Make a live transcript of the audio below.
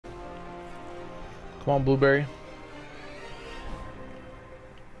Come on, Blueberry.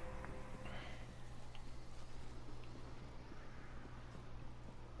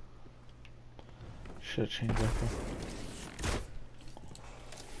 Should have changed that.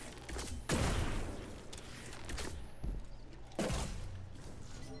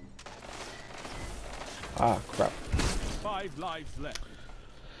 Ah, crap. 5 lives left.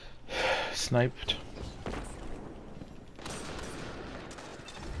 Sniped.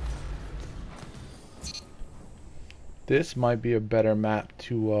 This might be a better map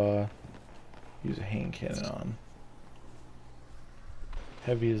to use a hand cannon on.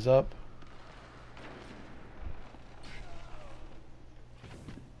 Heavy is up.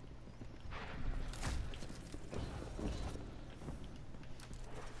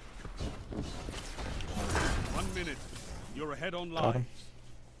 You're ahead on Got lives. him.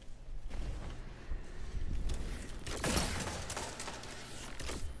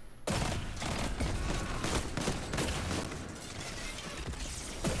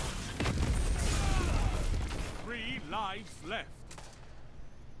 Three lives left.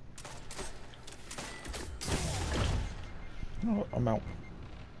 Oh, I'm out.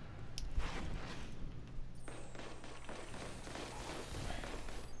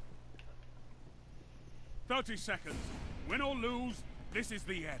 "30 seconds. Win or lose, this is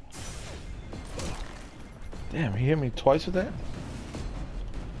the end." Damn, he hit me twice with that?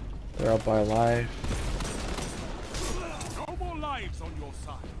 They're up by a life. No more lives on your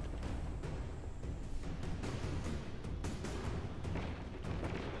side.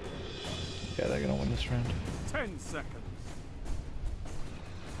 Yeah, they're gonna win this round. 10 seconds.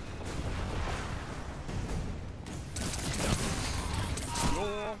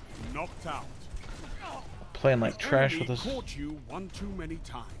 You're knocked out. Playing like trash with Enemy us. caught you one too many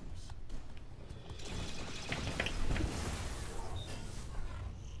times.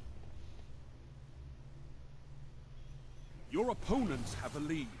 Your opponents have a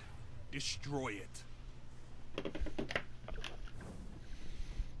lead. Destroy it.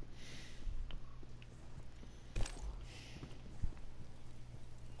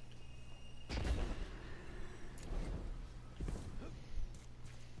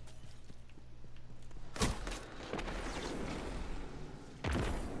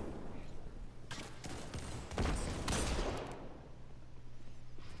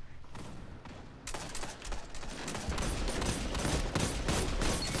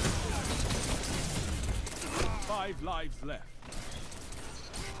 Five lives left.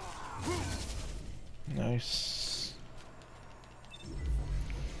 Nice.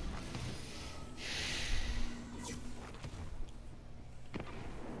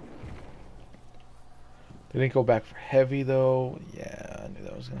 They didn't go back for heavy though. Yeah, I knew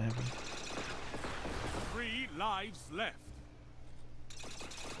that was gonna happen. 3 lives left.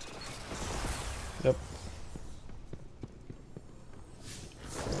 Yep.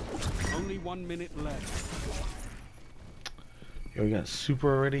 Only 1 minute left. Yo, we got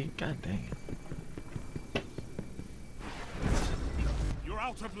super already. God dang it. You're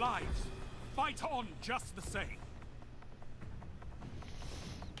out of lives. Fight on just the same.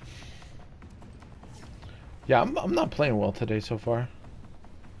 Yeah, I'm not playing well today so far.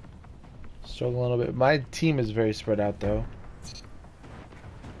 Struggling a little bit. My team is very spread out though.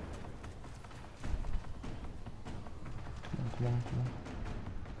 Come on, come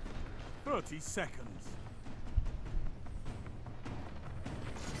on. 30 seconds.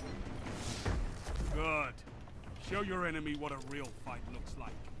 Good. Show your enemy what a real fight looks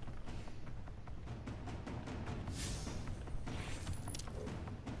like.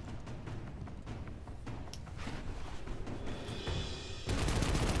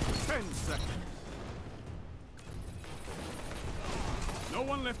 No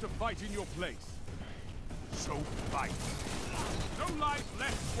one left to fight in your place. So fight. No life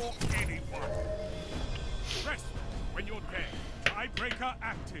left for anyone. Rest when you're dead. Tiebreaker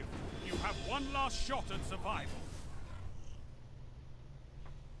active. You have one last shot at survival.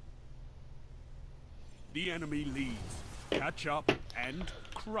 The enemy leads. Catch up and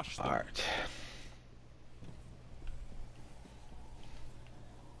crush them. Alright.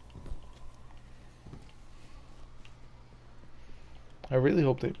 I really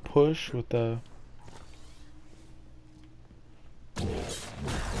hope they push with the...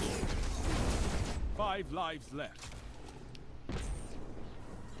 Five lives left.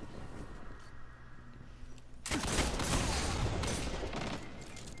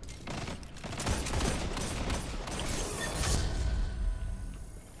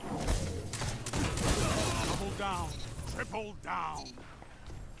 Double down. Triple down.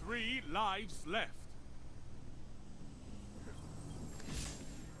 3 lives left.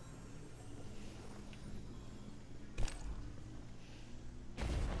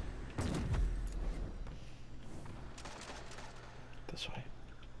 this way.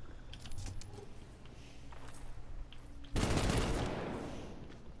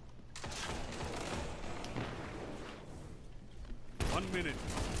 One minute.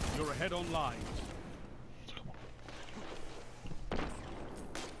 You're ahead on lives.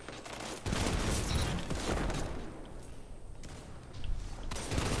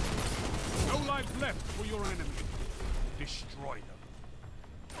 No lives left for your enemy. Destroy them.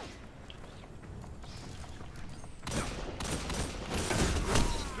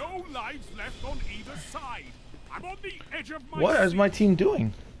 No lives left on either side. I'm on the edge of my What is seat. my team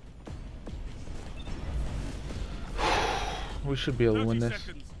doing? We should be able to win 30 this.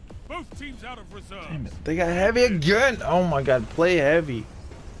 seconds. Both teams out of reserve. Damn it. They got heavy again. Oh my god. Play heavy.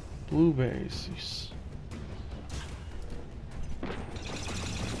 Blueberries.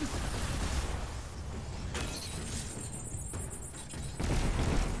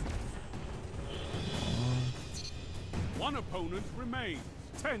 One opponent remains.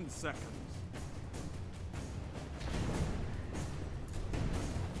 10 seconds.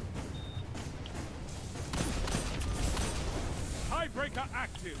 Tiebreaker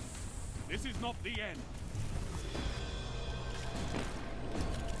active. This is not the end.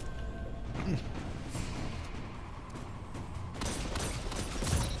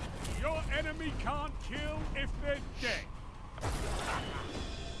 Your enemy can't kill if they're dead.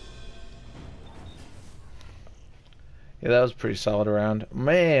 Yeah, that was a pretty solid round.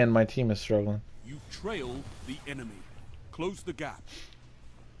 Man, my team is struggling. You trail the enemy. Close the gap.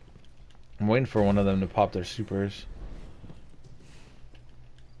 I'm waiting for one of them to pop their supers.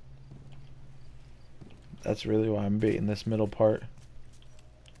 That's really why I'm baiting this middle part.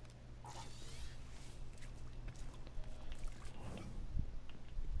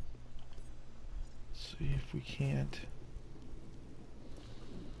 Let's see if we can't.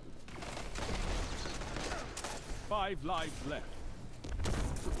 5 lives left.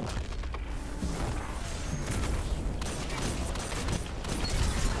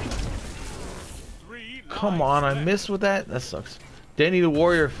 Come on, I missed with that? That sucks. Danny the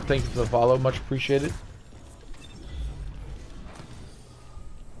Warrior, thank you for the follow. Much appreciated.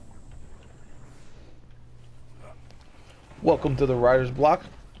 Welcome to the Writer's Block.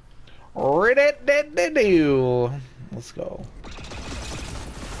 Let's go.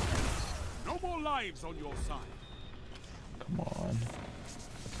 No more lives on your side. Come on.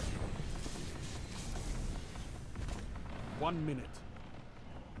 1 minute.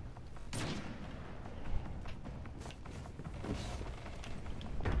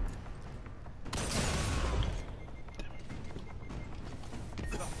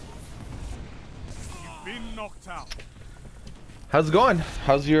 You've been knocked out. How's it going?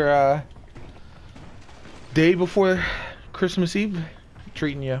 How's your day before Christmas Eve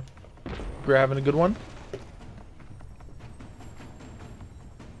treating you? You're having a good one?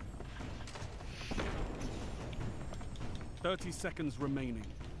 Thirty seconds remaining.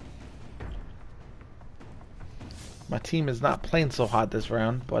 My team is not playing so hot this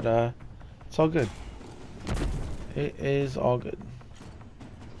round, but it's all good. It is all good.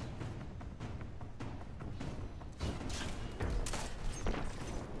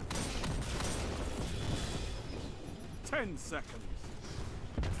 Seconds.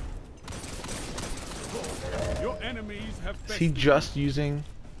 Your enemies have Is he just using?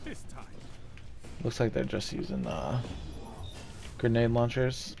 this time. Looks like they're just using grenade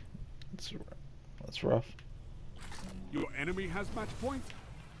launchers. That's rough. Your enemy has match point.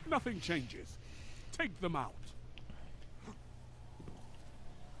 Nothing changes. Take them out.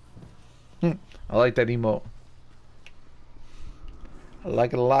 I like that emote. I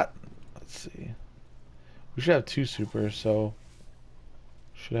like it a lot. Let's see. We should have 2 supers, so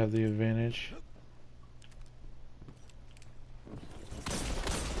should have the advantage.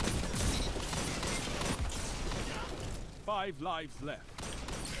 Five lives left.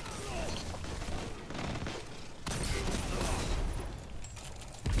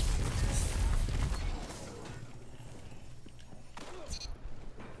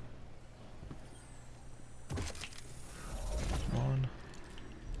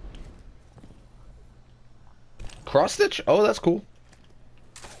 Cross stitch? Oh, that's cool.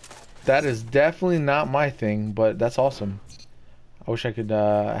 That is definitely not my thing, but that's awesome. I wish I could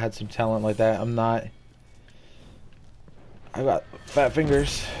had some talent like that. I'm not. I got fat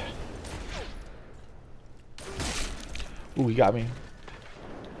fingers. Ooh, he got me.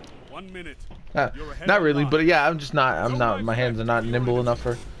 1 minute. Not really, but yeah, I'm just not. I'm not. My hands are not nimble enough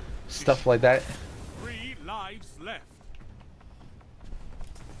for stuff like that. 3 lives left.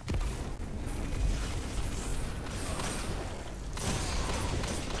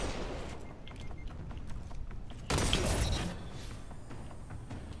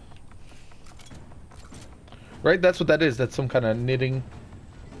 Right? That's what that is. That's some kind of knitting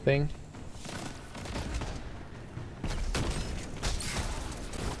thing.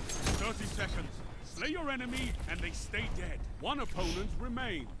 Slay your enemy and they stay dead. One opponent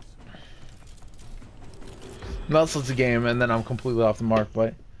remains. Unless it's a game and then I'm completely off the mark,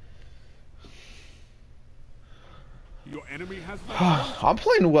 but Your enemy has I'm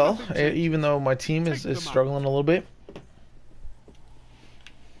playing well, even though my team is struggling a little bit.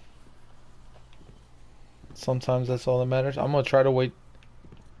 Sometimes that's all that matters. I'm gonna try to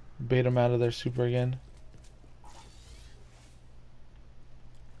bait them out of their super again.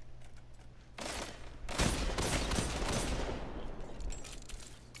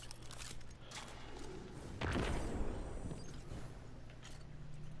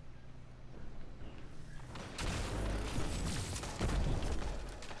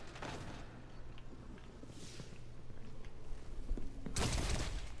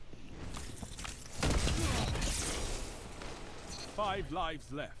 Five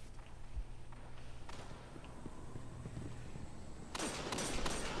lives left.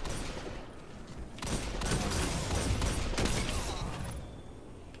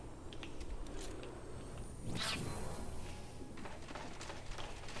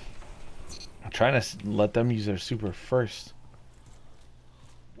 I'm trying to let them use their super first.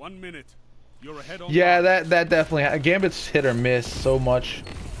 1 minute. You're ahead on. Yeah, that definitely. Gambit's hit or miss so much.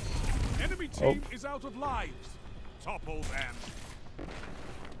 Enemy team is out of lives. Topple them.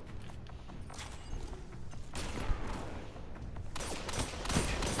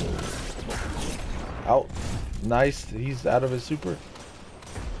 Out. Nice. He's out of his super.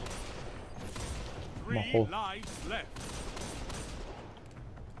 3 lives left.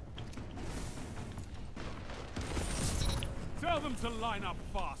 Tell them to line up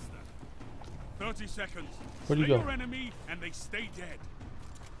faster. 30 seconds. Where'd you go? Your enemy and they stay dead.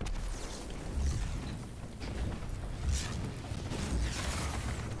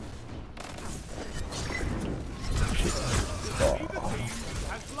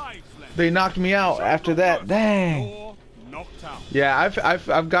 They knocked me out after that. Dang. Yeah,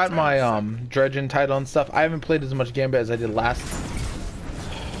 I've got my dredging title and stuff. I haven't played as much Gambit as I did last.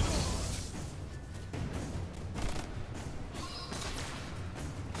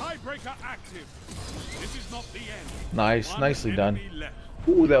 Tiebreaker active. This is not the end. Nice, nicely done.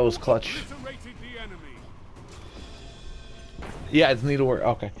 Ooh, that was clutch. Yeah, it's needlework.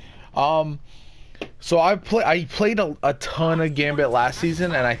 Okay. So I played a ton of Gambit last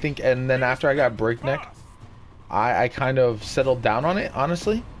season, and I think, and then after I got Breakneck, I kind of settled down on it,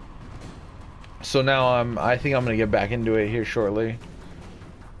 honestly. So now I think I'm gonna get back into it here shortly.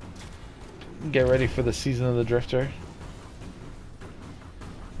 Get ready for the season of the Drifter.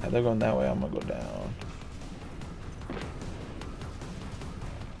 Yeah, they're going that way. I'm gonna go down.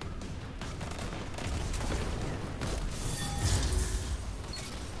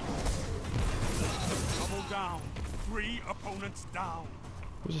 Down. 3 opponents down.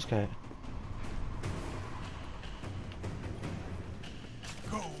 Who's this guy?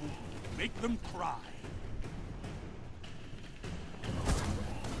 Go. Make them cry.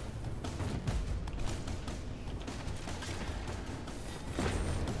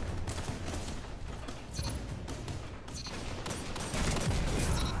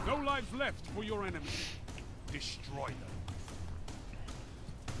 No lives left for your enemy. Destroy them.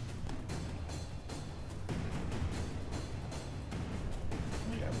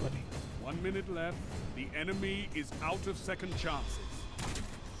 Yeah, buddy. 1 minute left. The enemy is out of second chances.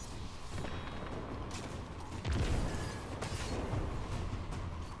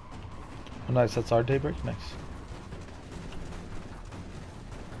 Oh, nice. That's our daybreak. Nice.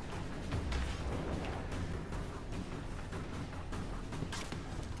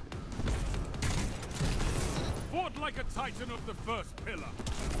 Fought like a titan of the first pillar.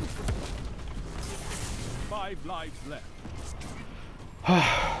 5 lives left.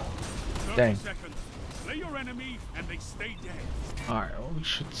 Dang. 30 seconds. Slay your enemy and they stay dead. Alright, well, we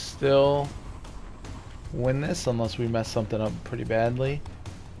should still win this unless we mess something up pretty badly.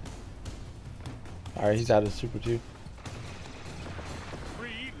 Alright, he's out of super too.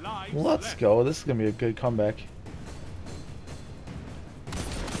 3 lives Let's left. go. This is gonna be a good comeback.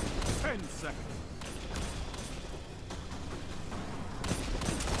 10 seconds.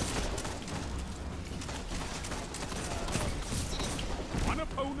 One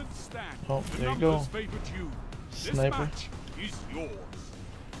opponent stand. Oh, The there you go. numbers favored you. Sniper. This match is yours.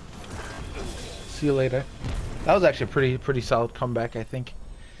 See you later. That was actually a pretty solid comeback, I think.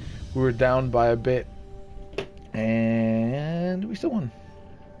 We were down by a bit, and we still won.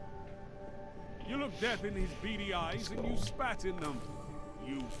 You looked death in his beady eyes and you spat in them.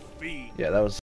 You fiend. Yeah, that was